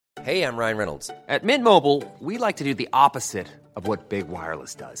Hey, I'm Ryan Reynolds. At Mint Mobile, we like to do the opposite of what Big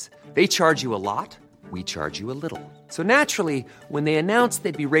Wireless does. They charge you a lot, we charge you a little. So naturally, when they announced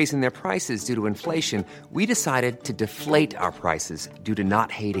they'd be raising their prices due to inflation, we decided to deflate our prices due to not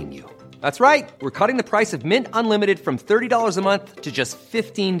hating you. That's right. We're cutting the price of Mint Unlimited from $30 a month to just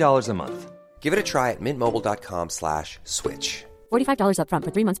 $15 a month. Give it a try at mintmobile.com/switch. $45 up front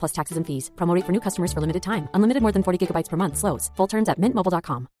for 3 months plus taxes and fees. Promo rate for new customers for limited time. Unlimited more than 40 gigabytes per month. Slows full terms at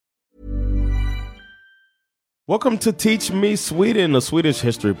mintmobile.com. Welcome to Teach Me Sweden, a Swedish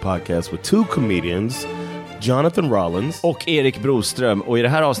history podcast with two comedians, Jonathan Rollins och Erik Broström. Och i det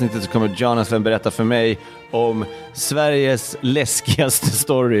här avsnittet så kommer Jonathan berätta för mig om Sveriges läskigaste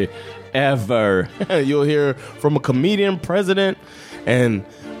story ever. You'll hear from a comedian president and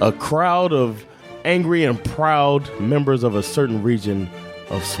a crowd of angry and proud members of a certain region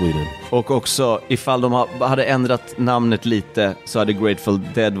of Sweden. Och också, ifall de hade ändrat namnet lite så hade Grateful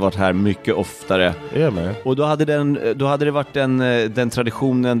Dead varit här mycket oftare. Yeah, man. Och då hade det varit den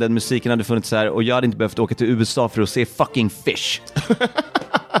traditionen, den musiken hade funnits här och jag hade inte behövt åka till USA för att se fucking Fish.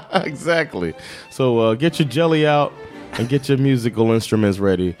 Exactly. So get your jelly out and get your musical instruments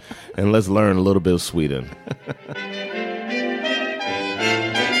ready and let's learn a little bit of Sweden.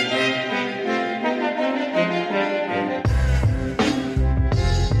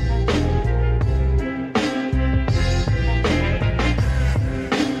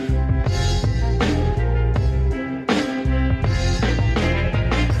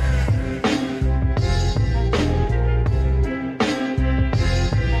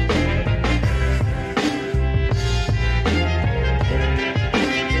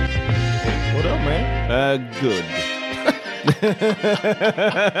 Good.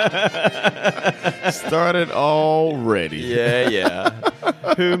 Started already. Yeah.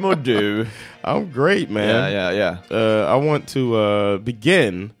 Hur mår du? I'm great, man. Yeah. I want to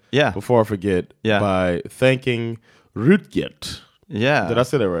begin, before I forget, by thanking Rutgert. Yeah. Did I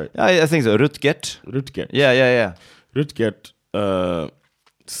say that right? I think so. Rutgert. Yeah. Rutgert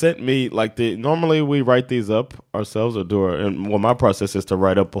sent me, normally we write these up ourselves or do it, and my process is to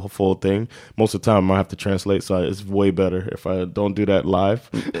write up a full thing. Most of the time I have to translate, so it's way better if I don't do that live.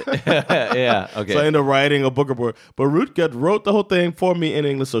 Yeah, okay. So I end up writing a book report. But Rutgert wrote the whole thing for me in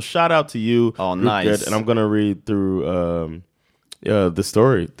English, so shout out to you, Rutgert, nice. And I'm going to read through the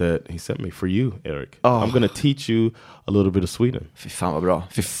story that he sent me for you, Eric. I'm going to teach you a little bit of Sweden. Fy fan vad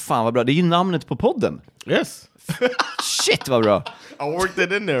bra. Det är ju namnet på podden. Yes. Shit vad bra. I worked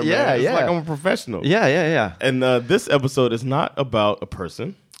it in there, man. It's like I'm a professional. Yeah. And this episode is not about a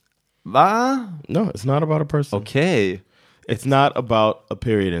person. Va? No, it's not about a person. Okay. It's not about a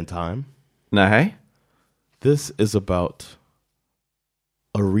period in time. Nej. This is about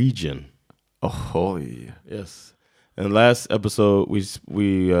a region. Ahoy. Yes. In last episode,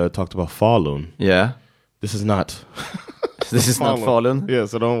 we talked about Falun. Yeah. This is not. This is not Falun. Yeah,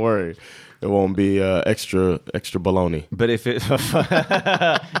 so don't worry. It won't be extra baloney. But if it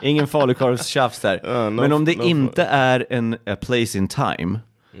ingen falukorvstjafs där. Men om det inte är a place in time,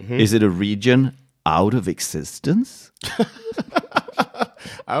 is it a region out of existence?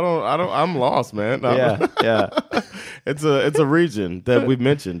 I'm lost, man. Yeah. It's a region that we've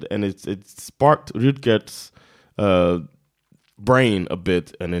mentioned, and it sparked Rutgert's brain a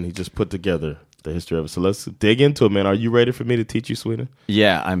bit, and then he just put together the history of it. So let's dig into it, man. Are you ready for me to teach you Sweden?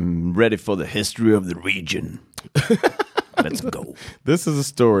 Yeah, I'm ready for the history of the region. Let's go. This is a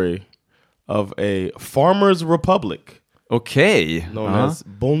story of a farmers' republic. Okay. Known as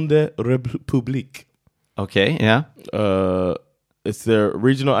Bonderepublik. Okay, yeah. It's their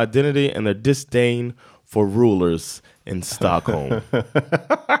regional identity and their disdain for rulers in Stockholm.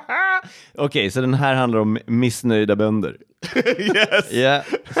 Okej, så den här handlar om missnöjda bönder. Yes. Yeah.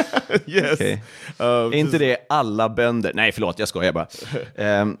 Yes. Okay. Inte det alla bönder. Nej, förlåt, jag skojar bara.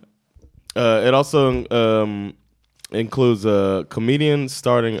 It also includes a comedian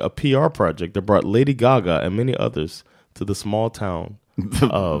starting a PR project that brought Lady Gaga and many others to the small town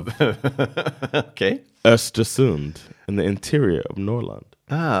of Östersund in the interior of Norrland.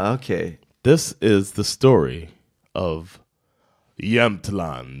 Ah, okay. This is the story of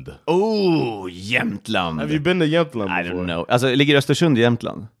Jämtland. Oh, Jämtland. Have you been to Jämtland before? I don't know. Alltså, ligger Östersund i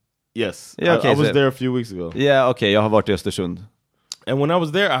Jämtland? Yes. Yeah, okay, I was there a few weeks ago. Yeah, okay. Jag har varit i Östersund. And when I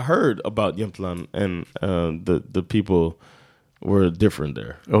was there, I heard about Jämtland, and the people were different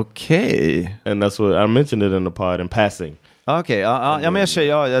there. Okay. And that's what I mentioned it in the pod in passing. Okay, ja, men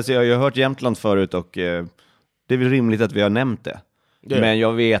jag har hört Jämtland förut och det är väl rimligt att vi har nämnt det. Yeah. Men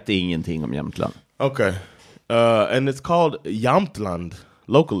jag vet ingenting om Jämtland. Okay. And it's called Jämtland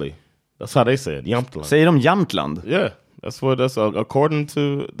locally. That's how they say it, Jämtland. Säger de Jämtland? Yeah. That's according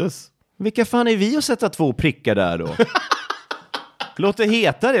to this. Vilka fan är vi att sätta 2 prickar där då? Låt det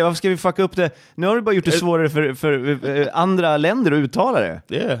heta det. Varför ska vi fucka upp det? Nu har du bara gjort det svårare för andra länder att uttala det.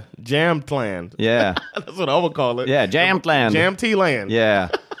 Yeah, Jämtland. Yeah. That's what I would call it. Yeah, Jämtland. Jämtland. Yeah.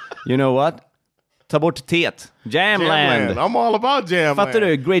 You know what? Ta bort teet. Jämtland. I'm all about Jämtland. Fattar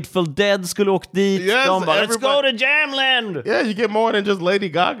du? Grateful Dead skulle åkt dit. Yes, de bara, let's go to Jämtland. Yeah, you get more than just Lady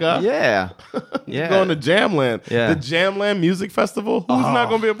Gaga. Yeah. You're going to Jämtland. Yeah. The Jämtland Music Festival. Who's not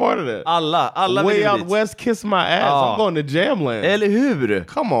going to be a part of that? Alla Way vill out dit. west, kiss my ass. I'm going to Jämtland. Eller hur?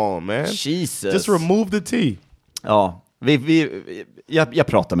 Come on, man. Jesus. Just remove the T. Ja. Jag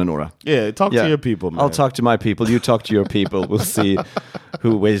pratar med några. Yeah, talk to your people, man. I'll talk to my people. You talk to your people. We'll see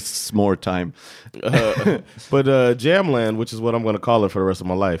who wastes more time. But Jämtland, which is what I'm going to call it for the rest of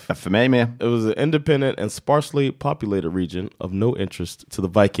my life. För mig med. It was an independent and sparsely populated region of no interest to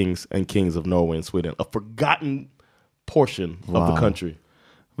the Vikings and kings of Norway and Sweden. A forgotten portion of the country.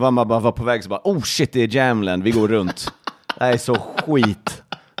 Man bara var på väg så bara, oh shit, det är Jämtland. Vi går runt. Det är så skit.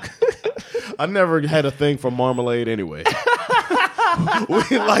 I never had a thing for marmalade anyway.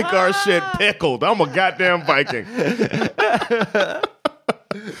 We like our shit pickled. I'm a goddamn Viking.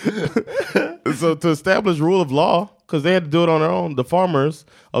 So to establish rule of law, because they had to do it on their own, the farmers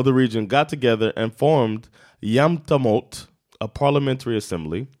of the region got together and formed Jämtamot, a parliamentary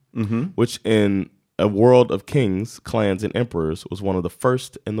assembly, which in a world of kings, clans, and emperors was one of the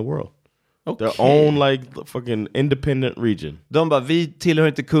first in the world. Okay. Their own like fucking independent region. De bara, vi tillhör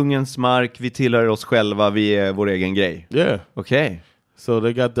inte kungens mark, vi tillhör oss själva, vi är vår egen grej. Yeah. Okay. So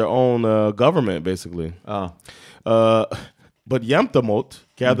they got their own government basically. But Jämtamot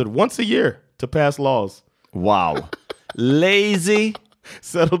gathered once a year to pass laws. Wow. Lazy.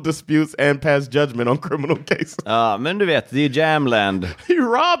 Settle disputes and pass judgment on criminal cases. Ja, men du vet, det är Jämtland. He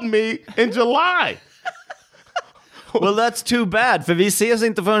robbed me in July. Well, that's too bad, för vi ses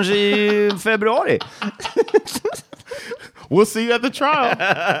inte förrän i februari. We'll see you at the trial.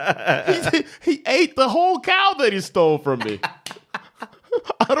 He ate the whole cow that he stole from me.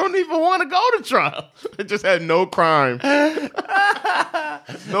 I don't even want to go to trial. I just had no crime.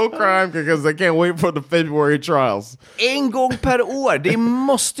 No crime because I can't wait for the February trials. En gång per år. Det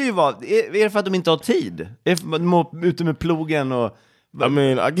måste ju vara. Är det för att de inte har tid? De är ute med plogen och... I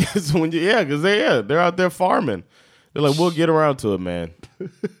mean, I guess when you... Yeah, because they're out there farming. They're like, we'll get around to it, man.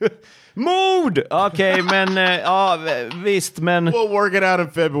 Mord! Okej, men... ja, visst, men... We'll work it out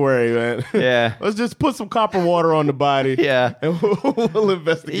in February, man. Yeah. Let's just put some copper water on the body. Yeah. And we'll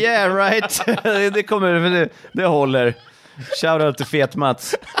investigate. Yeah, right. det håller. Shout out to Fet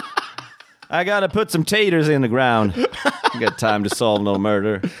Mats. I gotta put some taters in the ground. Got time to solve no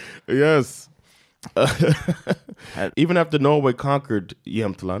murder. Yes. Even after Norway conquered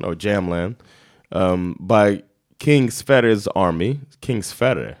Jämtland, or Jämtland, by King Sverre's army,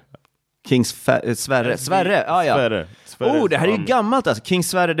 Sverre. Sverre. Ah, ja. Sverre. Det här är ju gammalt alltså. King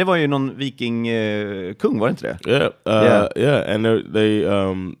Sverre, det var ju någon vikingkung, var det inte det? Yeah. And they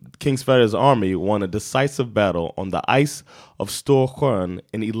King Sverre's army won a decisive battle on the ice of Storsjön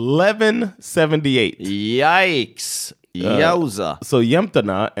in 1178. Yikes! Jausa. So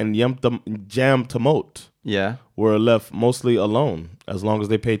Jämtland and Jämtamot were left mostly alone as long as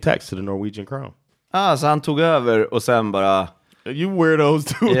they paid tax to the Norwegian crown. Så han tog över och sen bara... You weirdos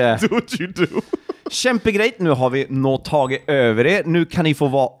do what you do. Kämpegrejt, nu har vi tagit över det. Nu kan ni få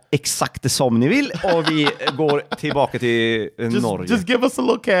vara exakt det som ni vill. Och vi går tillbaka till Norge. Just give us a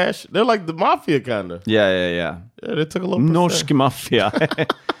little cash. They're like the mafia kind of. Yeah, they took a little norsk maffia.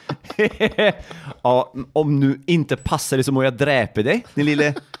 Ja, om nu inte passar det så må jag dräpa dig, din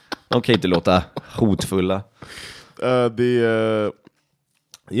lille... De kan inte låta hotfulla.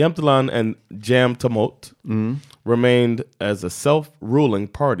 Jämtland and Jämtamot remained as a self-ruling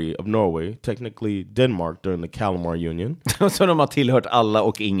party of Norway, technically Denmark during the Kalmar Union. Så de har tillhört alla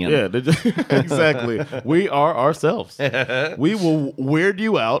och ingen. Yeah, exactly. We are ourselves. We will weird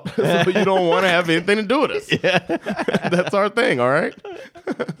you out so you don't want to have anything to do with us. That's our thing, all right?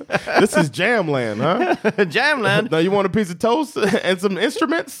 This is Jämtland, huh? Jämtland. Now you want a piece of toast and some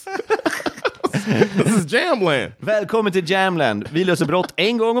instruments? This is Jämtland. Välkommen till Jämtland. Vi löser brott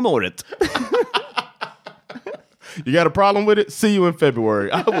en gång om året. You got a problem with it? See you in February.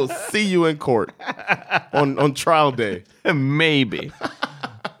 I will see you in court on trial day. Maybe.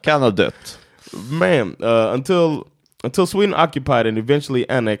 Kan ha dött. Man, until Sweden occupied and eventually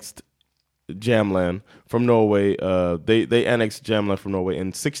annexed Jämtland from Norway. They annexed Jämtland from Norway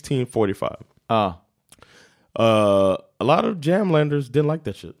in 1645. A lot of Jämtlanders didn't like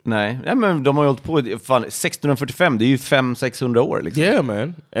that shit. Nej, men de har hållit på 1645, det är ju 500-600 år liksom. Yeah,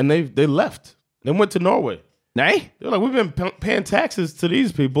 man. And they left. They went to Norway. Nej. They're like, we've been paying taxes to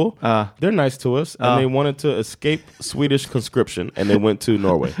these people. They're nice to us. And they wanted to escape Swedish conscription. And they went to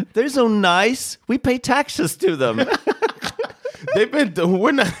Norway. They're so nice. We pay taxes to them.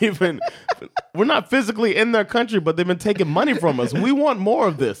 We're not physically in their country, but they've been taking money from us. We want more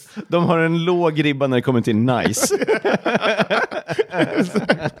of this. De har en låg ribba när det kommer till nice.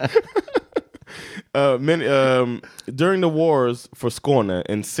 During the wars for Skåne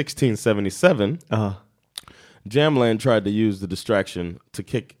in 1677, Jämtland tried to use the distraction to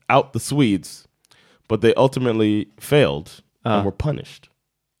kick out the Swedes, but they ultimately failed and were punished.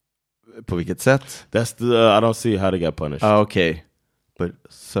 På vilket sätt? That's I don't see how they got punished. Okay. But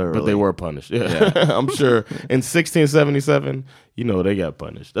they were punished. Yeah. I'm sure in 1677, they got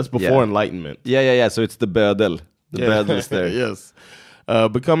punished. That's before Enlightenment. Yeah. So it's the bödel. The bödel is there. Yes.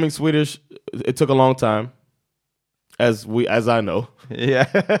 Becoming Swedish, it took a long time. As I know. Yeah.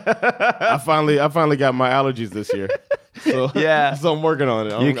 I finally got my allergies this year. So, so I'm working on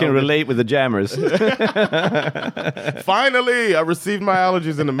it. You can relate with the jammers. Finally, I received my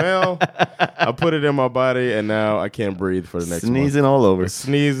allergies in the mail. I put it in my body, and now I can't breathe for the next Sneezing month. all over.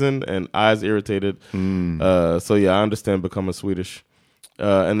 Sneezing and eyes irritated. So I understand becoming Swedish.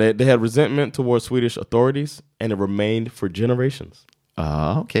 And they had resentment towards Swedish authorities, and it remained for generations.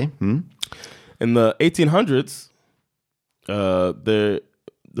 Okay. In the 1800s, the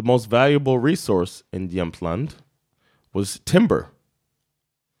most valuable resource in Jämtland was timber.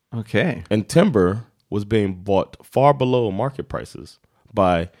 Okay. And timber was being bought far below market prices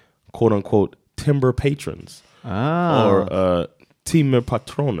by quote-unquote timber patrons or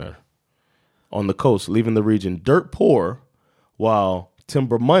timmerpatroner on the coast, leaving the region dirt poor while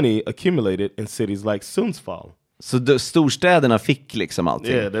timber money accumulated in cities like Sundsvall. Så storstäderna fick liksom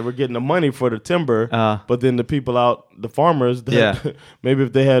allting. Yeah, they were getting the money for the timber, but then the people out, the farmers, maybe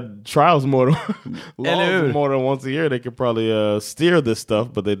if they had trials more than once a year, they could probably steer this stuff,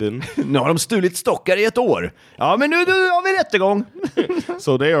 but they didn't. Nu har de stulit stockar i ett år. Ja, men nu har vi rättegång.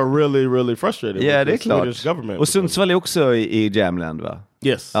 So they are really, really frustrated with det är the klart. Swedish government. Och Sundsvall är också i Jämtland, va?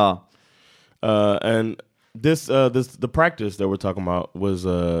 Yes. And the practice that we're talking about was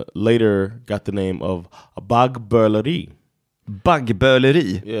later got the name of baggböleri.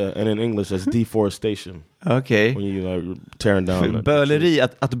 Baggböleri? Yeah, and in English as deforestation. Okay. When you tearing down. Böleri,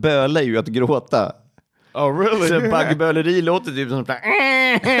 att böla är ju att gråta. Oh, really? Så baggböleri låter typ som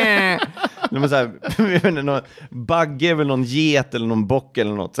såhär, bagge är väl någon get eller någon bock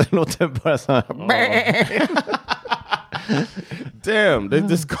eller något. Så det låter bara så här. Damn, they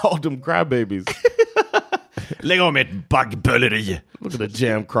just called them crybabies. Lägg av med ett baggböleri. Look at the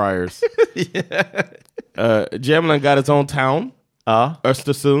jam criers. Jämtland got its own town.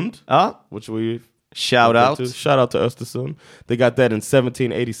 Östersund. Which we shout out to Östersund. They got that in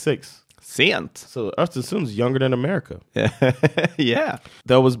 1786. Sent. So Östersund's younger than America. Yeah.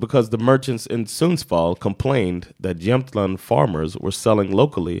 That was because the merchants in Sundsvall complained that Jämtland farmers were selling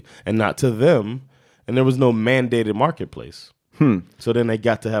locally and not to them, and there was no mandated marketplace. So then they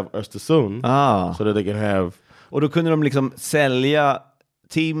got to have Östersund so that they can have... Och då kunde de liksom sälja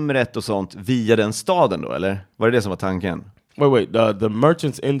timret och sånt via den staden då, eller? Var det som var tanken? Wait. The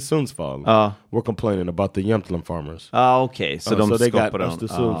merchants in Sundsvall were complaining about the Jämtland farmers. Okay. Så de they got dem.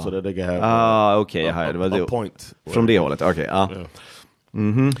 Östersund so that they can have det var a point. Från det hållet, okej.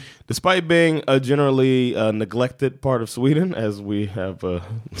 Despite being a generally neglected part of Sweden, as we have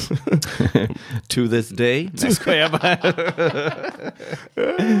to this day,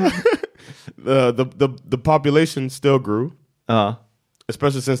 the population still grew,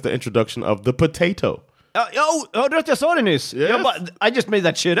 especially since the introduction of the potato. Hörde du att jag sa det nyss? Yes. I just made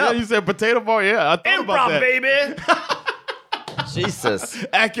that shit up. Yeah, you said potato bar. Yeah, I thought improv, about that. baby. Jesus.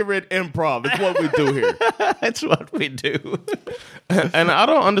 Accurate improv. It's what we do here. That's what we do. And I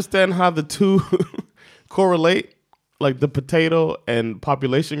don't understand how the two correlate, like the potato and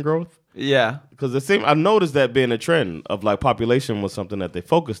population growth. Yeah. Because I noticed that being a trend of like population was something that they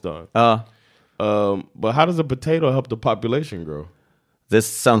focused on. But how does a potato help the population grow? This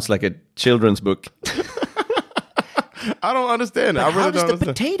sounds like a children's book. I don't understand it. But how does the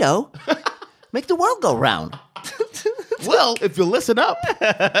potato make the world go round? Well, if you listen up,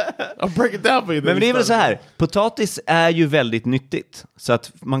 I'll break it down for you. Men det är väl så här, potatis är ju väldigt nyttigt. Så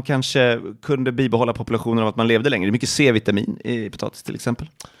att man kanske kunde bibehålla populationen av att man levde längre. Det är mycket C-vitamin i potatis till exempel.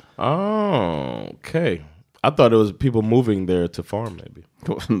 Oh, okay. I thought it was people moving there to farm, maybe.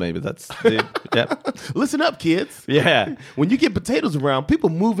 Maybe that's... yeah. Listen up, kids. Yeah. When you get potatoes around, people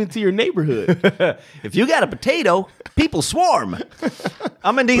move into your neighborhood. If you got a potato, people swarm.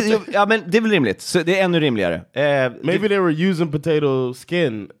 men det är väl rimligt. Så det är ännu rimligare. Maybe they were using potato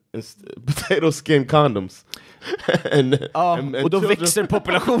skin potato skin condoms. and och då växer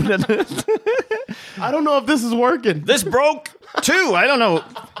populationen. I don't know if this is working. This broke too, I don't know.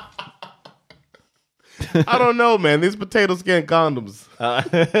 I don't know, man. These potato skin condoms.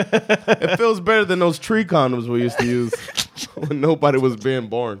 It feels better than those tree condoms we used to use when nobody was being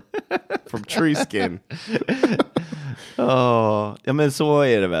born from tree skin. Ja, men så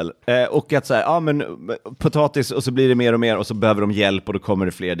är det väl. Och att så här, men potatis och så blir det mer och mer och så behöver de hjälp och då kommer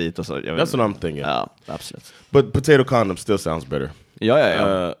det fler dit och så. That's what I'm thinking. Ja, absolut. But potato condoms still sounds better.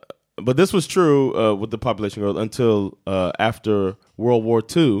 Ja. But this was true with the population growth until after World War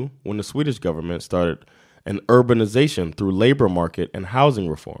II, when the Swedish government started an urbanization through labor market and housing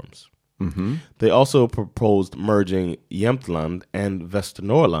reforms. Mm-hmm. They also proposed merging Jämtland and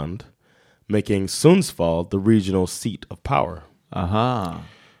Västernorrland, making Sundsvall the regional seat of power.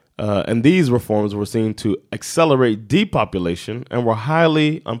 And these reforms were seen to accelerate depopulation and were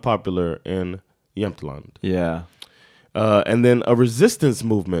highly unpopular in Jämtland. Yeah. And then a resistance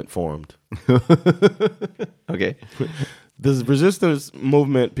movement formed. Okay. This resistance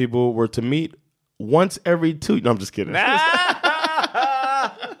movement people were to meet once every 2... No, I'm just kidding.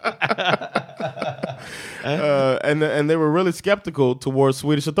 And they were really skeptical towards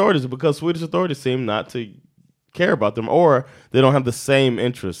Swedish authorities because Swedish authorities seem not to care about them, or they don't have the same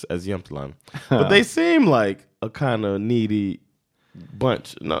interests as Jämtland. But they seem like a kind of needy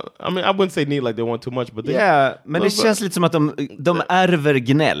bunch. No, I mean, I wouldn't say need like they want too much, but men det känns lite som att de ärver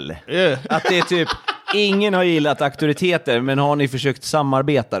gnäll. Yeah. Att det är typ, ingen har gillat auktoriteter, men har ni försökt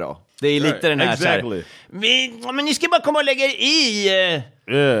samarbeta då? Det är lite den här exactly. Men ni ska bara komma och lägga er i.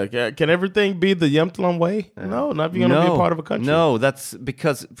 Yeah, can everything be the Jämtland way? No, not if you're gonna be part of a country. No, that's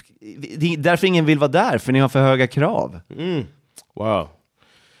because därför ingen vill vara där, för ni har för höga krav. Wow.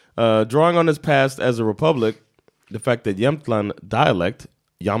 Drawing on his past as a republic, the fact that Jämtland dialect,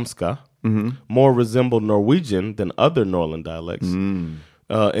 Jamska, more resembled Norwegian than other Norrland dialects. In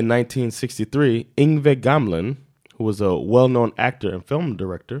 1963, Yngve Gamlin, who was a well-known actor and film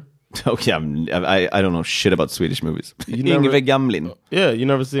director. Okay, I don't know shit about Swedish movies. Yngve Gamlin. Yeah, you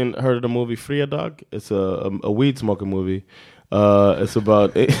never heard of the movie Fredag? It's a weed smoking movie. It's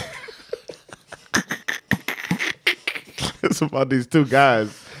about it's about these two guys,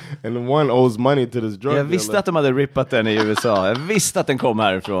 and one owes money to this drug. Jag visste att de hade rippat den i USA. Jag visste att den kom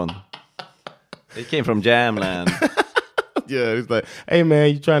härifrån. It came from Jämtland. Yeah, he's like, hey man,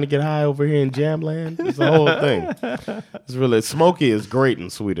 you trying to get high over here in Jämtland? It's the whole thing. It's really Smokey is great in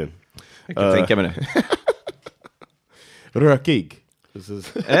Sweden. Jag kan tänka mig det. Rökig.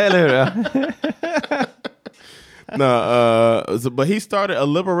 Eller hur? No, but he started a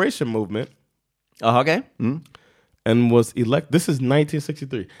liberation movement. Okay. And was elected. This is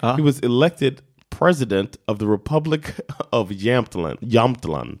 1963. He was elected president of the Republic of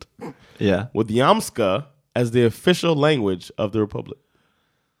Jämtland. Yeah. With Jamska as the official language of the republic.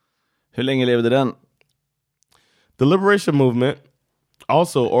 Hur länge levde den? The liberation movement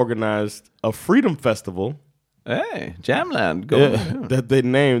also organized a freedom festival. Hey, Jämtland. That they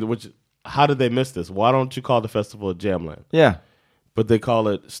named, which, how did they miss this? Why don't you call the festival Jämtland? Yeah. But they call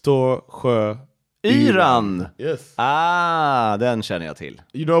it Stor Sjö Yran. Yes. Den känner jag till.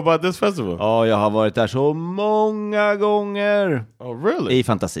 You know about this festival? Ja, jag har varit där så många gånger. Oh, really? I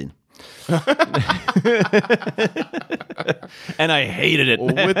fantasin. And I hated it.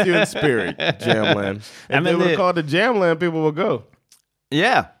 With you in spirit, Jämtland. If they would call it Jämtland, people would go.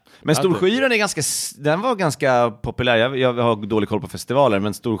 Yeah. Men Storsjöyran den var ganska populär. Jag har dålig koll på festivaler,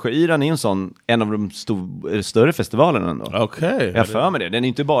 men Storsjöyran är en av de större festivalerna ändå. Okay. Jag för mig det. Den är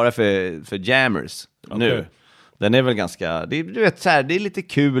inte bara för jammers nu. Den är väl ganska, du vet så här, det är lite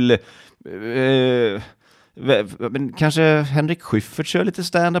kul. Men kanske Henrik Schyffert kör lite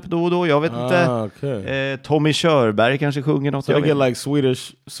stand-up då och då, jag vet inte. Okay. Tommy Körberg kanske sjunger något. So they get like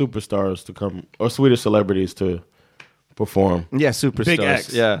Swedish superstars to come, or Swedish celebrities to perform. Yeah, superstars.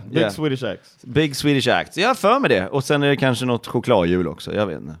 Big acts. Big Swedish acts. Big Swedish acts. Jag för mig det. Och sen är det kanske något chokladhjul också, jag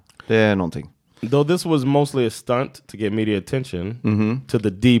vet inte. Det är någonting. Though this was mostly a stunt to get media attention to the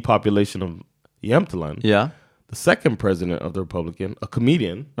depopulation of Jämtland. Yeah. The second president of the Republican, a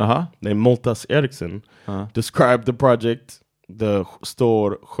comedian named Multas Eriksson, described the project, the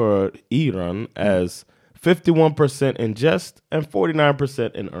Stor Sjö Yran, as 51% in jest and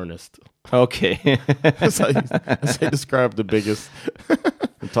 49% in earnest. Okay. That's how he described the biggest.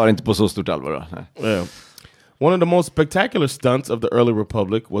 Tar inte på så stort allvar då. Yeah. One of the most spectacular stunts of the early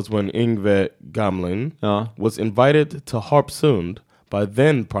republic was when Yngve Gamlin was invited to Harpsund by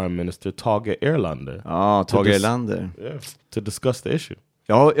then Prime Minister Tage Erlander. Tage Erlander. To discuss the issue.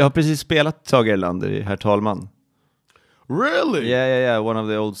 Ja, jag har precis spelat Tage Erlander i Herr talman. Really? Yeah. One of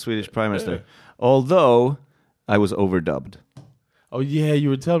the old Swedish prime minister. Although I was overdubbed. Oh yeah, you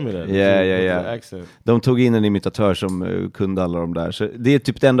were telling me that. Yeah. Accent. De tog in en imitatör som kunde alla de där. Så det är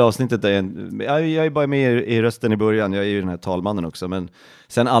typ det enda avsnittet där jag är bara med i rösten i början. Jag är ju den här talmannen också. Men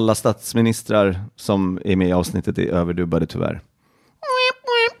sen alla statsministrar som är med i avsnittet är överdubbade tyvärr.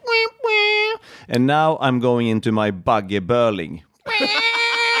 And now I'm going into my buggy-burling.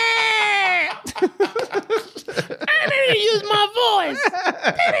 I didn't use my voice.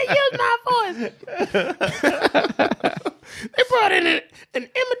 They brought in an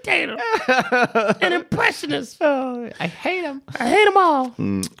imitator, an impressionist. I hate him. I hate them all.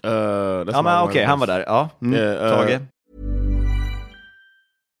 Okej, han var där. Ja, Tage.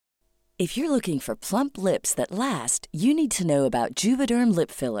 If you're looking for plump lips that last, you need to know about Juvederm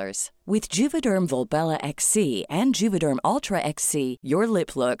lip fillers. With Juvederm Volbella XC and Juvederm Ultra XC, your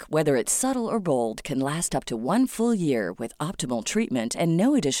lip look, whether it's subtle or bold, can last up to 1 full year with optimal treatment and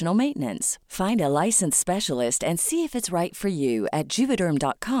no additional maintenance. Find a licensed specialist and see if it's right for you at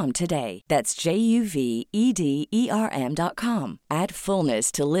Juvederm.com today. That's JUVEDERM.com. Add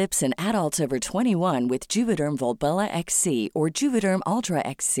fullness to lips in adults over 21 with Juvederm Volbella XC or Juvederm Ultra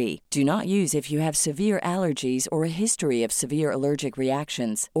XC. Do not use if you have severe allergies or a history of severe allergic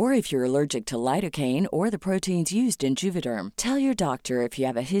reactions, or if you're allergic to lidocaine or the proteins used in Juvederm. Tell your doctor if you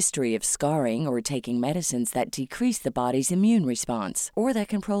have a history of scarring or taking medicines that decrease the body's immune response or that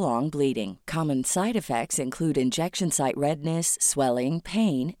can prolong bleeding. Common side effects include injection site redness, swelling,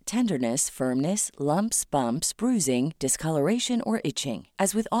 pain, tenderness, firmness, lumps, bumps, bruising, discoloration, or itching.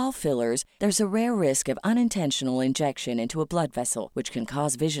 As with all fillers, there's a rare risk of unintentional injection into a blood vessel, which can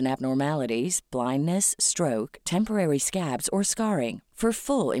cause vision abnormalities, blindness, stroke, temporary scabs, or scarring. For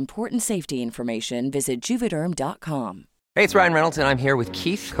full, important safety information, visit Juvederm.com. Hey, it's Ryan Reynolds, and I'm here with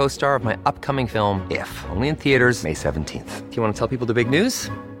Keith, co-star of my upcoming film, If, only in theaters May 17th. Do you want to tell people the big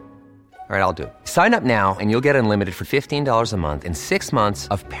news? All right, I'll do it. Sign up now and you'll get unlimited for $15 a month and 6 months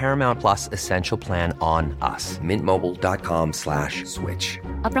of Paramount Plus Essential Plan on us. MintMobile.com/switch.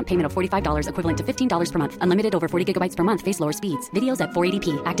 Upfront payment of $45 equivalent to $15 per month. Unlimited over 40 gigabytes per month. Face lower speeds. Videos at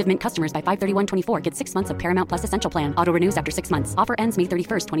 480p. Active Mint customers by 531.24 get 6 months of Paramount Plus Essential Plan. Auto renews after 6 months. Offer ends May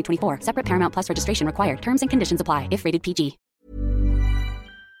 31st, 2024. Separate Paramount Plus registration required. Terms and conditions apply if rated PG.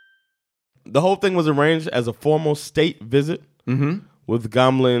 The whole thing was arranged as a formal state visit. With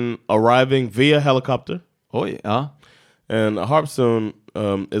Gamlin arriving via helicopter. Oj, ja. And Harpsund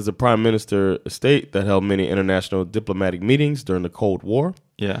is a prime minister estate that held many international diplomatic meetings during the Cold War.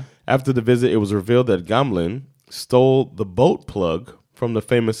 Yeah. After the visit, it was revealed that Gamlin stole the boat plug from the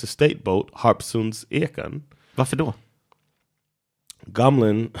famous estate boat Harpsunds Ekan. Varför då?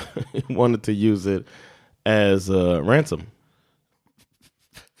 Gamlin wanted to use it as a ransom.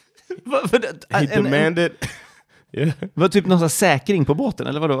 He demanded... Yeah. Var typ någon sån säkring på båten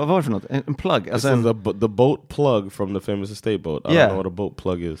eller vadå? Vad var det för något? En plug? Alltså the boat plug from the famous estate boat. I don't know what a boat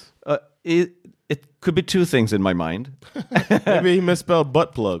plug is. It could be two things in my mind. Maybe he misspelled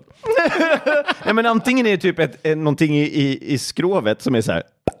butt plug. Ja, men antingen är det typ någonting i skrovet som är så här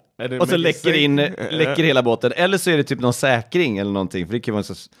och så läcker hela båten, eller så är det typ någon säkring eller någonting, för det kan vara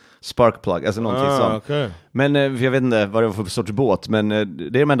en spark plug, alltså någonting sånt. Okay. Men jag vet inte vad det var för sorts båt, men det är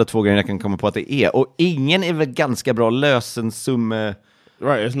de enda två grejerna jag kan komma på att det är, och ingen är väl ganska bra lösensumme.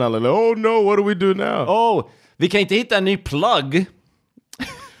 Right, it's not like, oh no, what do we do now? Vi kan inte hitta en ny plug.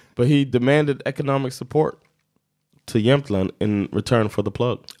 But he demanded economic support to Jämtland in return for the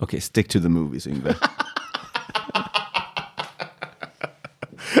plug. Okay, stick to the movies, Ingvar.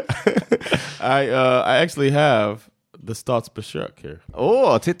 I actually have the statsbesök here.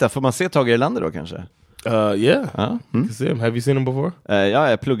 Titta, får man se Tage Erlander då kanske? Yeah. You can see him. Have you seen him before? Ja,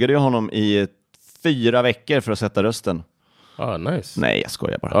 jag pluggade ju honom i 4 veckor för att sätta rösten. Oh, nice. Nej, jag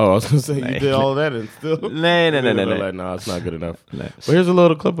skojar bara. I was gonna say you did all that and still. Nej. Like, no, it's not good enough. But here's a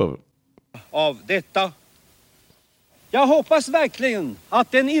little clip of it. Av detta. Jag hoppas verkligen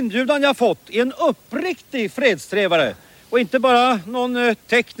att den inbjudan jag fått är en uppriktig fredsträvare och inte bara någon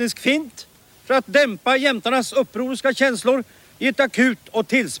teknisk fint för att dämpa jämtarnas upproriska känslor i ett akut och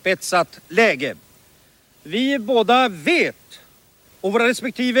tillspetsat läge. Vi båda vet, och våra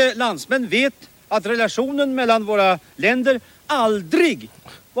respektive landsmän vet, att relationen mellan våra länder aldrig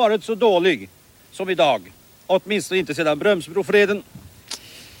varit så dålig som idag. Åtminstone inte sedan Brömsbrofreden.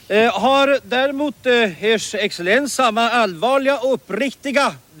 Har däremot Ers excellens samma allvarliga och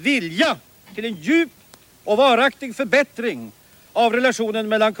uppriktiga vilja till en djup och varaktig förbättring av relationen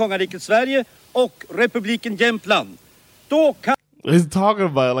mellan kungariket Sverige och republiken Jämtland. Då kan... He's talking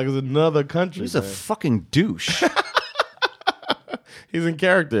about it like it's another country. He's a fucking douche. He's in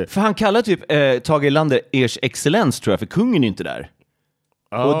character. För han kallar typ Tage Erlander ers excellens, tror jag, för kungen är inte där.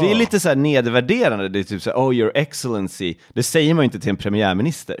 Och det är lite så här nedvärderande. Det är typ så här, oh, your excellency. Det säger man ju inte till en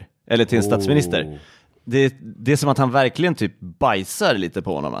premiärminister. Eller till en statsminister. Det är som att han verkligen typ bajsar lite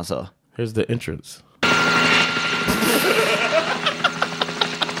på honom, alltså. Here's the entrance.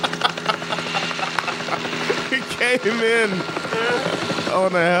 He came in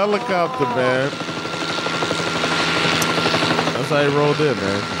on a helicopter, man. That's how he rolled in,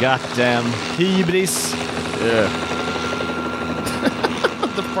 man. Goddamn hybris. Yeah.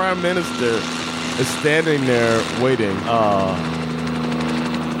 The prime minister is standing there waiting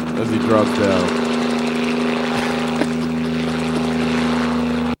as he drops down.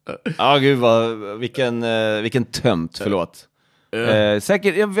 Ja, gud vilken tömt, förlåt.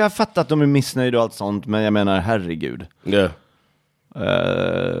 Säkert, vi har fattat att de är missnöjda och allt sånt, men jag menar, herregud. Yeah.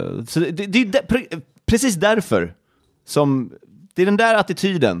 Så det är precis därför som det är den där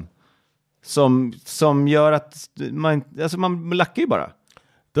attityden som gör att man lackar ju bara.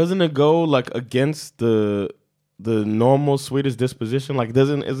 Doesn't it go like against the normal Swedish disposition? Like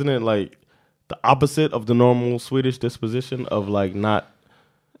isn't it like the opposite of the normal Swedish disposition of like not?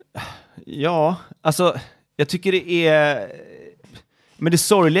 Ja, alltså jag tycker det är, men det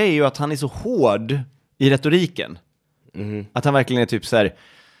sorgliga är ju att han är så hård i retoriken. Att han verkligen är typ så här: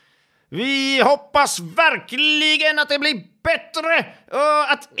 vi hoppas verkligen att det blir bättre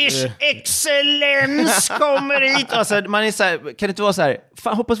och att ers excellens kommer hit. Alltså, man är så här, kan det inte vara så här,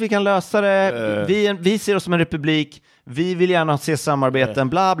 fan, hoppas vi kan lösa det. Vi ser oss som en republik. Vi vill gärna se samarbeten,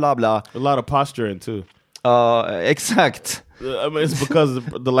 bla bla bla. A lot of posturing too. Exakt. I mean, it's because of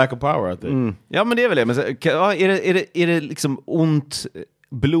the lack of power, I think. Ja, men det är väl det. Men är det liksom ont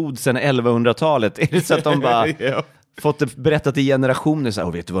blod sedan 1100-talet? Är det så att de bara fått det berättat i generationer så här,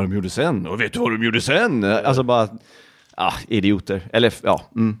 och vet du vad de gjorde sen? Och vet du vad de gjorde sen? Alltså bara, idioter. Eller,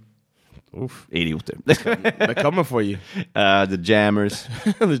 idioter. They're coming for you. The jammers.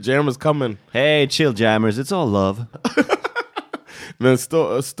 The jammers coming. Hey, chill jammers, it's all love. Men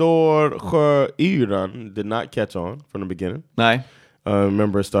Storsjöyran did not catch on from the beginning. Nej.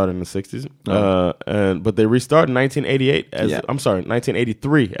 Remember, it started in the 60s. But they restarted in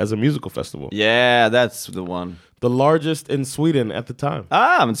 1983 as a musical festival. Yeah, that's the one. The largest in Sweden at the time.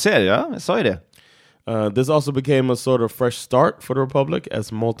 Men ser jag sa ju det. This also became a sort of fresh start for the Republic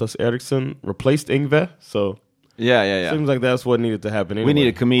as Maltas Eriksson replaced Ingve. So yeah. Seems like that's what needed to happen anyway. We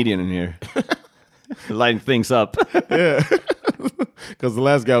need a comedian in here. Lighting things up. Yeah. Because the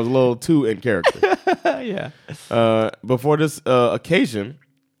last guy was a little too in character. Yeah. Before this occasion,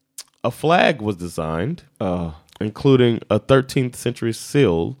 a flag was designed, including a 13th century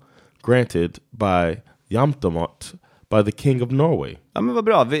seal granted by Jämtland by the King of Norway. Ja, men vad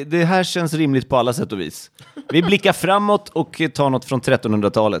bra. Det här känns rimligt på alla sätt och vis. Vi blickar framåt och tar något från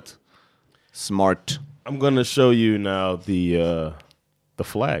 1300-talet. Smart. I'm going to show you now the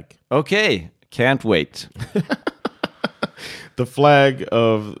flag. Okay. Can't wait. The flag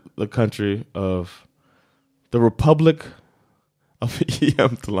of the country of the Republic of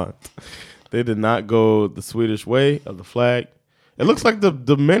Jämtland. They did not go the Swedish way of the flag. It looks like the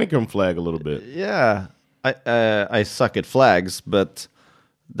Dominican flag a little bit. Yeah. I suck at flags, but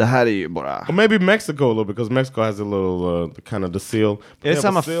det här är ju bara... Or maybe Mexico a little, because Mexico has a little kind of the seal. Är det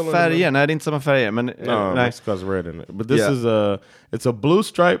samma färger? Nej, det är inte samma färger. Men, no, Mexico has red in it. But this is it's a blue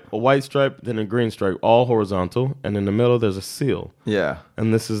stripe, a white stripe, then a green stripe, all horizontal. And in the middle there's a seal. Yeah.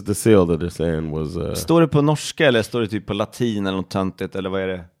 And this is the seal that they're saying was... Står det på norska eller står det typ på latin eller något töntigt? Eller vad är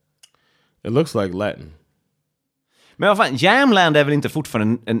det? It looks like Latin. Men vad fan, Jämtland är väl inte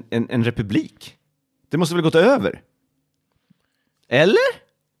fortfarande en republik? Det måste väl gått över? Eller?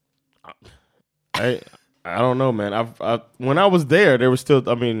 I don't know, man. When I was there, they were still.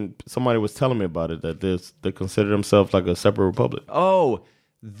 I mean, somebody was telling me about it that they consider themselves like a separate republic. Oh,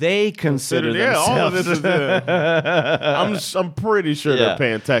 they consider themselves. All of this is. I'm pretty sure they're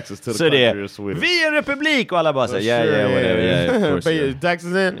paying taxes to the country of Sweden. Vi är en republik och alla bara säger whatever. Yeah, of course. Pay your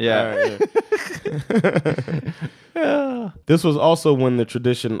taxes in. Yeah. Yeah. This was also when the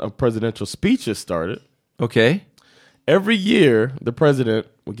tradition of presidential speeches started. Okay. Every year, the president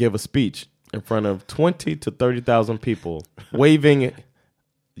would give a speech in front of 20 to 30,000 people, waving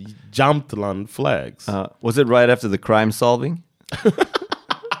Jämtland flags. Was it right after the crime solving?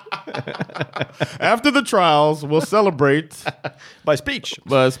 After the trials, we'll celebrate by speech,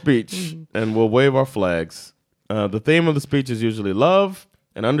 and we'll wave our flags. The theme of the speech is usually love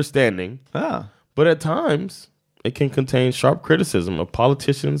and understanding, but at times it can contain sharp criticism of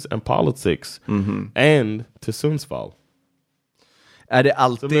politicians and politics and to Sundsvall. Är det So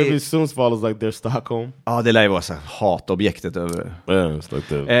alltid... maybe Sundsvall is like their Stockholm. Ja, det lär ju vara så här hatobjektet över. Yeah, it's like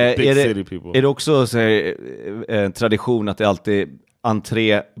the big city people. Är det också så här, tradition att det alltid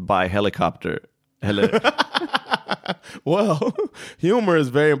entré by helicopter? Eller... Well, humor is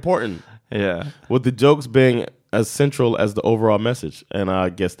very important. Yeah. With the jokes being as central as the overall message, and I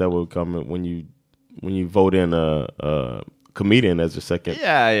guess that will come when you vote in a comedian as your second.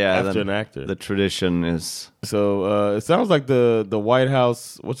 Yeah. After an actor, the tradition is. So it sounds like the White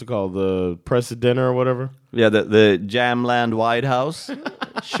House. What's it called? The press dinner or whatever. Yeah, the Jamland White House.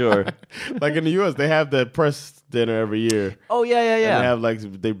 Sure. Like in the U.S., they have that press dinner every year. Oh yeah. And they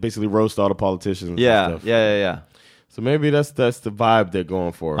have they basically roast all the politicians. Yeah, and stuff. yeah. So maybe that's the vibe they're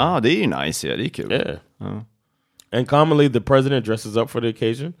going for. Det är ju nice, det är kul. Yeah. And commonly the president dresses up for the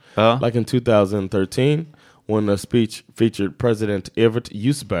occasion. Like in 2013, when a speech featured President Evert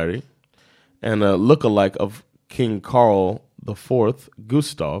Ljusberg and a look-alike of King Carl IV,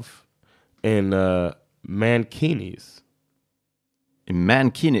 Gustav, in mankinis.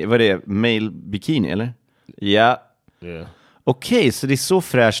 Mankini, vad är det? Male bikini, eller? Ja. Yeah. Okej, så det är så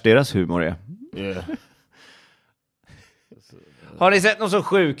fräsch deras humor är. Yeah. Har ni sett något så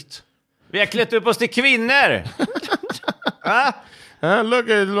sjukt? Vi har klätt upp oss till kvinnor! Look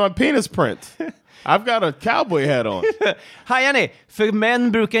at my penis print. I've got a cowboy hat on. Hajar ni? För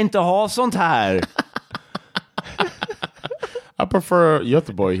män brukar inte ha sånt här. I prefer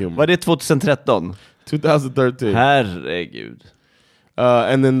Göteborg humor. Var det 2013? 2013. Herregud.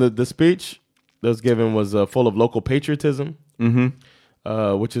 And then the speech that was given was full of local patriotism,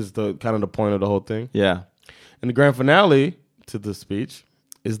 which is the kind of the point of the whole thing. Yeah. And the grand finale to the speech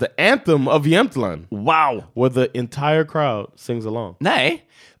is the anthem of Jämtland. Wow! Where the entire crowd sings along. Nej.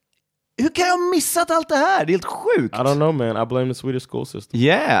 Hur kan jag ha missat allt det här? Det är helt sjukt. I don't know, man. I blame the Swedish school system.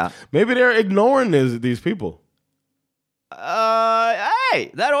 Yeah. Maybe they're ignoring these people.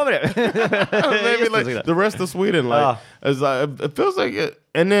 Hey, där har vi det. Maybe like the rest of Sweden, like, it feels like it.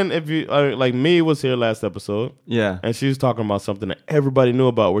 And then if you like me was here last episode, and she was talking about something that everybody knew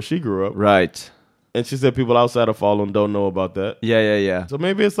about where she grew up, right? And she said people outside of Falun don't know about that. Yeah. So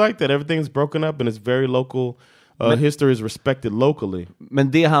maybe it's like that. Everything's broken up and it's very local. History is respected locally.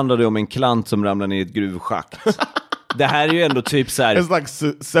 Men det handlade om en klant som ramlade ner i ett gruvschakt. Det här är ju ändå typ så här... It's like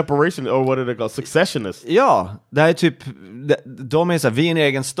separation, or what are they called? Successionists. Ja, det här är typ... De är så här, vi är en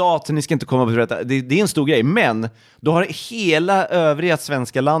egen stat, ni ska inte komma på detta. Det är en stor grej, men då har hela övriga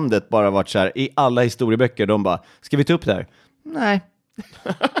svenska landet bara varit så här, i alla historieböcker, de bara, ska vi ta upp det här? Nej.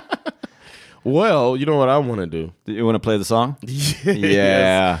 Well, you know what I want to do. Do you want to play the song?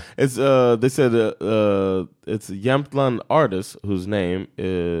 Yeah. It's they said it's a Jämtland artist whose name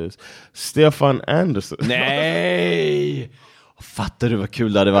is Stefan Andersson. Nej! Fattar du vad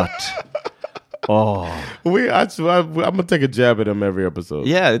kul det hade varit? I'm gonna take a jab at him every episode.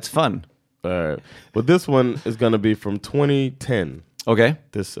 Yeah, it's fun. All right. But this one is gonna be from 2010. Okay.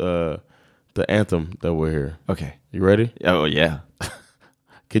 This the anthem that we're here. Okay. You ready? Oh yeah.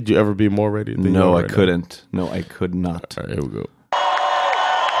 Could you ever be more ready? No, I couldn't. No, I could not. All right, here we go.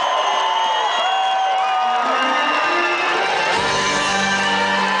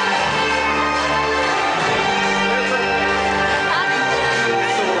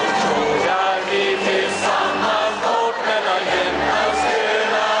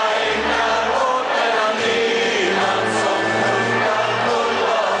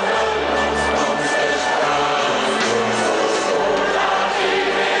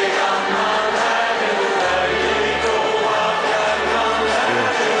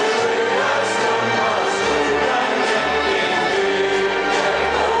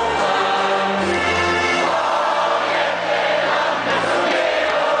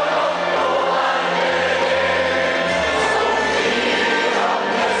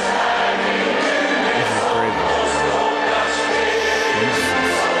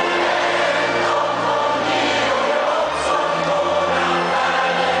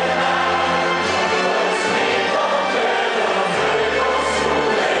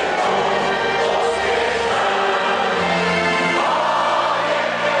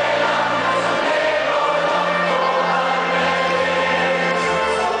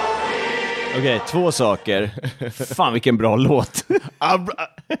 Okej, två saker. Fan, vilken bra låt.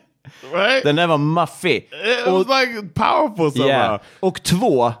 Right? Den där var muffig. It was like powerful somehow. Yeah. Och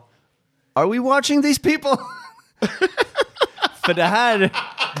två, are we watching these people? För det här...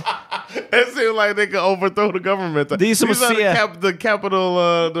 It seemed like they could overthrow the government. Det är som att se... the Capitol,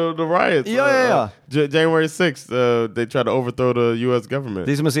 the riots. Ja. January 6th, they tried to overthrow the US government.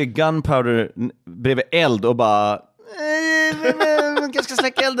 Det är som att se gunpowder bredvid eld och bara... kanske ska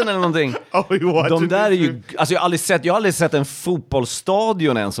släcka elden eller någonting. De där är ju, alltså jag har aldrig sett en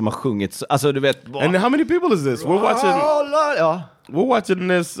fotbollsstadion än som har sjungit, alltså du vet. And how many people is this? We're watching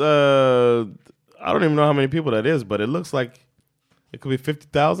this, I don't even know how many people that is, but it looks like it could be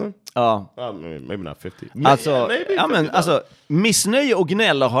 50,000. Ja. Maybe not 50. Alltså, missnöje och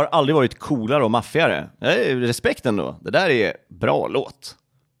gnälla har aldrig varit coolare och maffigare. Respekt ändå. Det där är bra låt.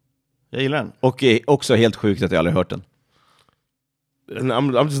 Jag gillar den. Och också helt sjukt att jag aldrig hört den. And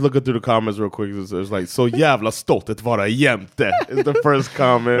I'm just looking through the comments real quick. It's like, så jävla stolt att vara jämte is the first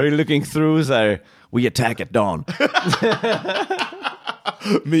comment. Are you looking through så här, we attack at dawn.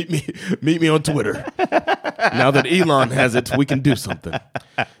 meet me on Twitter. Now that Elon has it, we can do something.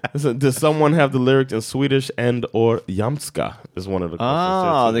 Does someone have the lyrics in Swedish and or jamska? Is one of the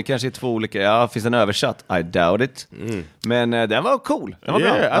questions. Det kanske är två olika. Ja, finns den översatt? I doubt it. Men den var cool. Den var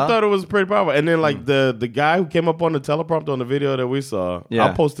bra. I thought it was pretty powerful. And then like the guy who came up on the teleprompter on the video that we saw,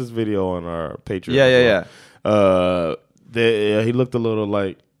 I'll post this video on our Patreon. Yeah. He looked a little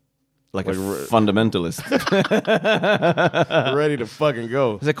like a fundamentalist. Ready to fucking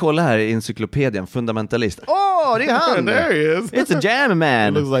go. Så kolla här i encyklopedien, fundamentalist. Det är han! There he is. It's a jam man.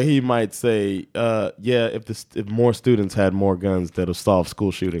 It looks like he might say, if more students had more guns, that'll solve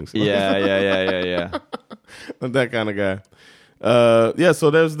school shootings. Yeah. That kind of guy.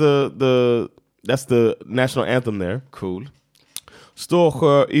 So there's that's the national anthem there. Cool.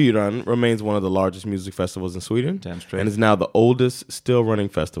 Storsjöyran remains one of the largest music festivals in Sweden. Damn straight. And is now the oldest still running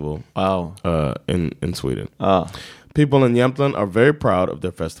festival in Sweden. People in Jämtland are very proud of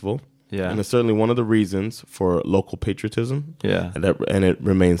their festival. Yeah. And it's certainly one of the reasons for local patriotism. Yeah. And it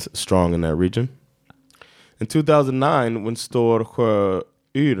remains strong in that region. In 2009, when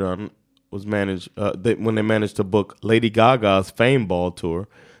Storsjöyran was when they managed to book Lady Gaga's Fame Ball tour,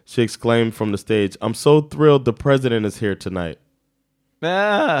 she exclaimed from the stage, "I'm so thrilled the president is here tonight."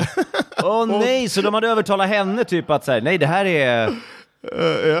 Nej, så de hade övertalat henne typ att säga, nej det här är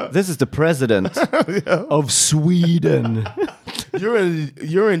this is the president of Sweden.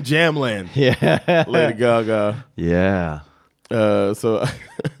 You're in Jamland. Yeah. Lady Gaga. Yeah. So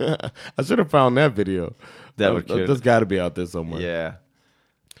I should have found that video. That would kill. That's got to be out there somewhere. Yeah.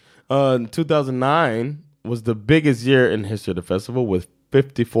 2009 was the biggest year in history of the festival with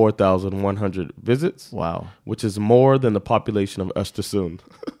 54,100 visits. Wow. Which is more than the population of Östersund.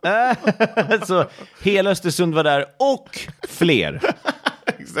 Så hela Östersund var där och fler.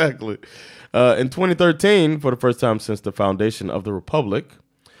 Exactly. In 2013, for the first time since the foundation of the Republic,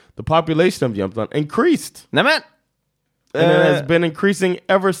 the population of Jämtland increased. Nämen! And it has been increasing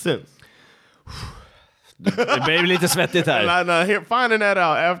ever since. Det blev lite svettigt här. No, here, finding that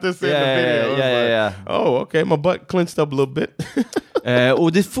out after seeing the video. Yeah. Oh, okay, my butt clenched up a little bit.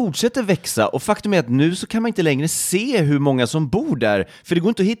 Och det fortsätter växa. Och faktum är att nu så kan man inte längre se hur många som bor där. För det går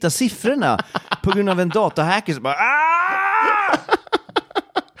inte att hitta siffrorna på grund av en datahacker som bara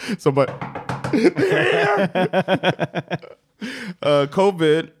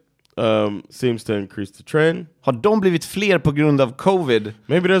COVID seems to increase the trend. Har de blivit fler på grund av COVID?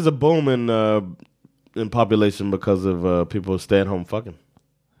 Maybe there's a boom in population because of people staying home fucking.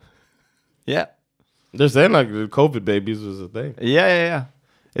 Yeah. They're saying like the COVID babies was a thing. Yeah.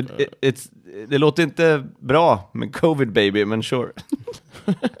 Det låter inte bra med COVID baby, men sure.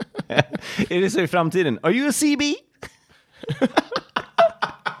 Är det så i framtiden? Are you a CB?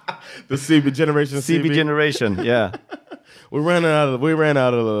 The CB generation. CB generation, yeah. We ran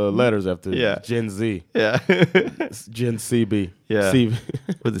out of letters after Gen Z. Yeah. Gen CB. Yeah. CB.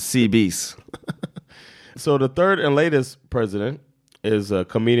 With the CBs. So the third and latest president is a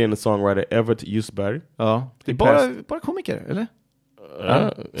comedian and songwriter Evert Ljusberg. Ja. Bara komiker, eller?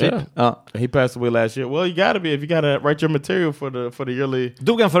 Yeah. He passed away last year. Well, you gotta be if you gotta write your material for the yearly.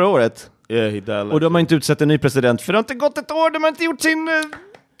 Dog han förra året? Yeah, he died. Och de har inte utsett en ny president för det har inte gått ett år, de har inte gjort sin...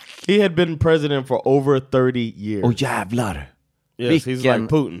 He had been president for over 30 years. Åh jävlar. Yes, he's like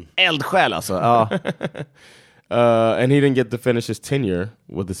Putin. Eldsjäl alltså. Ja. And he didn't get to finish his tenure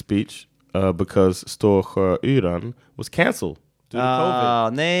with a speech because Storsjöyran was cancelled due to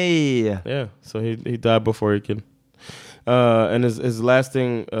COVID. Nej. Yeah, so he died before he can. And his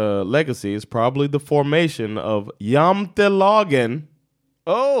lasting legacy is probably the formation of Jämtelagen.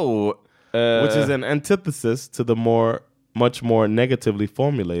 Which is an antithesis to the much more negatively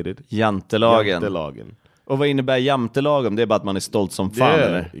formulated Jantelagen. Och vad innebär Jämtelagen? Det är bara att man är stolt som fan,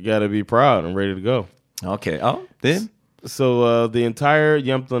 eller? You gotta be proud and ready to go. Okay, det. So the entire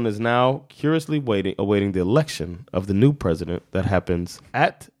Jämtland is now curiously awaiting the election of the new president that happens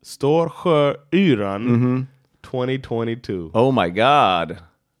at Storsjöyran 2022. Oh my god.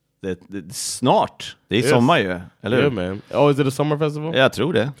 Snart. Det är sommar ju, eller hur? Yeah, man. Oh, is it a summer festival? Jag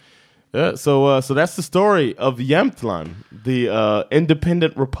tror det. Yeah, so that's the story of Jämtland, the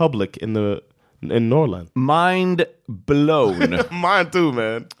independent republic in Norrland. Mind blown. Mine too,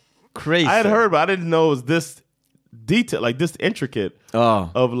 man. Crazy. I had heard, but I didn't know it was this detail, like this intricate.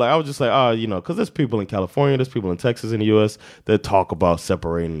 Of like, I was just like, because there's people in California, there's people in Texas, in the U.S. that talk about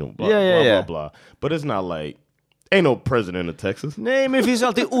separating, blah, blah. But it's not like, ain't no president of Texas. Nej, men det finns ju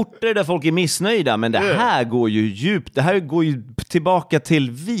alltid orter där folk är missnöjda, men det här går ju djupt. Det här går ju tillbaka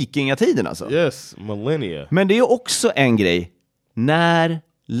till vikingatiden alltså. Yes, millennia. Men det är också en grej. När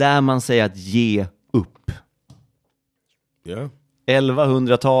lär man sig att ge upp? Yeah.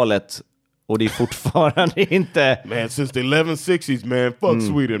 1100-talet och det är fortfarande inte... Man, since the 1160s, man. Fuck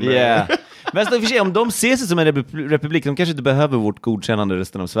Sweden, man. Yeah. Men för sig, om de ser sig som en republik, de kanske inte behöver vårt godkännande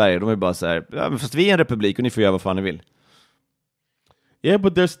resten av Sverige. De är bara så här, men fast vi är en republik och ni får göra vad fan ni vill. Yeah,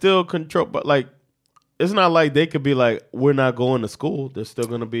 but they're still control. But like, it's not like they could be like, we're not going to school. They're still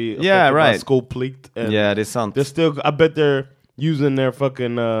going to be by school plikt. Yeah, det är sant. They're still, I bet they're using their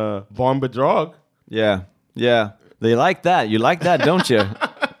fucking barnbidrag. Yeah. They like that. You like that, don't you?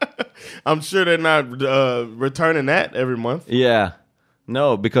 I'm sure they're not returning that every month. Yeah.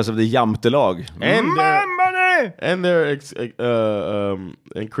 No, because of the Jämtelag. And they're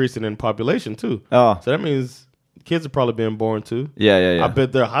increasing in population too. So that means kids are probably being born too. Yeah. I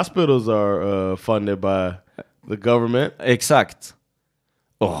bet their hospitals are funded by the government. Exakt.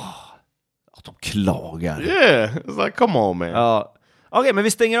 Att de klagar. Yeah, it's like, come on, man. Okej, men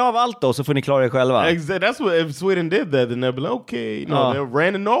vi stänger av allt då, så får ni klara er själva. Exactly. That's what, if Sweden did that, then they'd be like, okay, they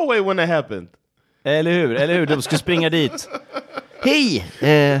ran in Norway when that happened. Eller hur? De ska springa dit. Hey,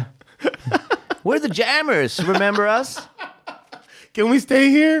 we're the jammers, remember us? Can we stay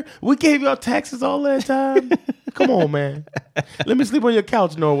here? We gave y'all taxes all that time. Come on, man. Let me sleep on your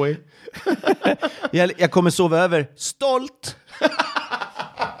couch, Norway. Jag kommer sova över. Stolt.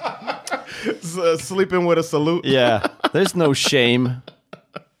 Sleeping with a salute. Yeah, there's no shame.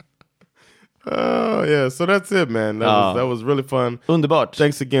 Oh, yeah. So that's it, man. That was really fun. Underbart.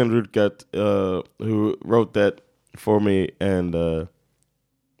 Thanks again, Rutgert, who wrote that for me and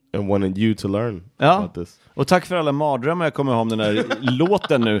wanted you to learn about this. Och tack för alla mardrömmar jag kommer ihåg om den här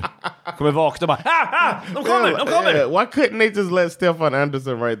låten nu. Kommer vakna och bara, de kommer! Yeah. Why couldn't they just let Stefan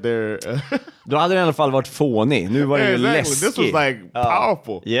Andersson right there? Då hade det i alla fall varit fånig. Nu var det ju läskigt. This was like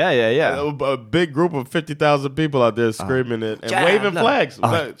powerful. Yeah. A big group of 50,000 people out there screaming it and waving flags.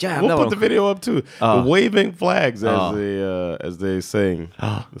 We'll put the video up too. Waving flags as they sing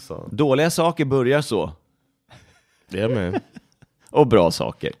the song. Dåliga saker börjar så. Yeah, man. Och bra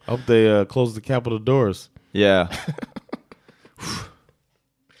saker. I hope they close the Capitol doors. Yeah.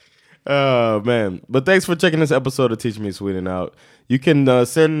 Man. But thanks for checking this episode of Teach Me Sweden out. You can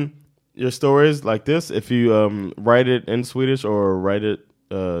send your stories like this if you write it in Swedish or write it,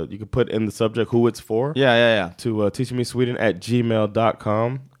 you can put in the subject who it's for. Yeah. To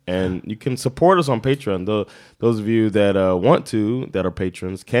teachmesweden@gmail.com. And you can support us on Patreon. Those of you that want to, that are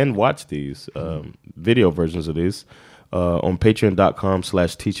patrons, can watch these video versions of these on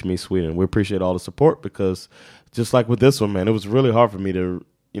patreon.com/teachmesweden. We appreciate all the support because just like with this one, man, it was really hard for me to,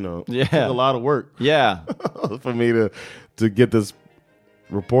 it took a lot of work. Yeah. For me to get this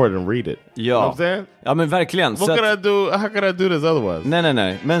report and read it. Ja. You know what I'm saying? Ja, men verkligen. How could I do this otherwise?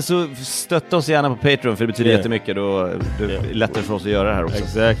 Nej. Men så stötta oss gärna på Patreon, för det betyder jättemycket. Då det är lättare för oss att göra det här också.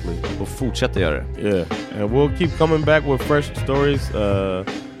 Exactly. Och fortsätta göra det. Yeah. And we'll keep coming back with fresh stories.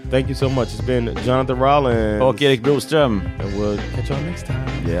 Thank you so much. It's been Jonathan Rollins. Och Erik Broström. And we'll catch y'all next time.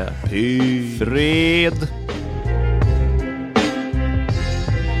 Yeah. Peace. Fred.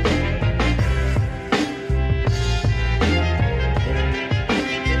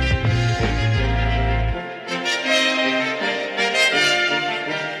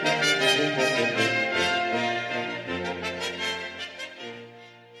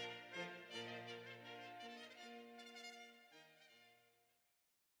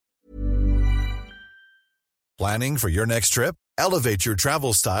 Planning for your next trip? Elevate your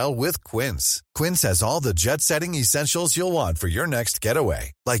travel style with Quince. Quince has all the jet-setting essentials you'll want for your next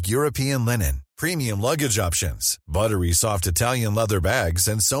getaway, like European linen, premium luggage options, buttery soft Italian leather bags,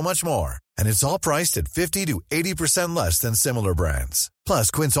 and so much more. And it's all priced at 50 to 80% less than similar brands. Plus,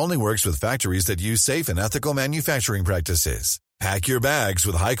 Quince only works with factories that use safe and ethical manufacturing practices. Pack your bags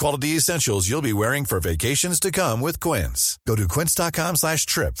with high-quality essentials you'll be wearing for vacations to come with Quince. Go to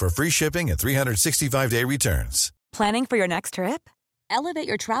quince.com/trip for free shipping and 365-day returns. Planning for your next trip? Elevate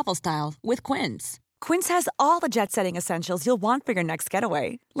your travel style with Quince. Quince has all the jet-setting essentials you'll want for your next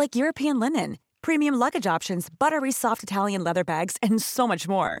getaway, like European linen, premium luggage options, buttery soft Italian leather bags, and so much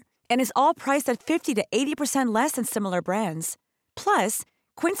more. And is all priced at 50 to 80% less than similar brands. Plus,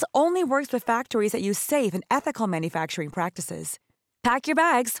 Quince only works with factories that use safe and ethical manufacturing practices. Pack your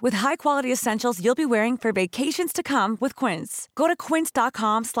bags with high-quality essentials you'll be wearing for vacations to come with Quince. Go to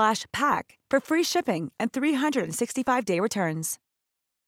quince.com/pack for free shipping and 365-day returns.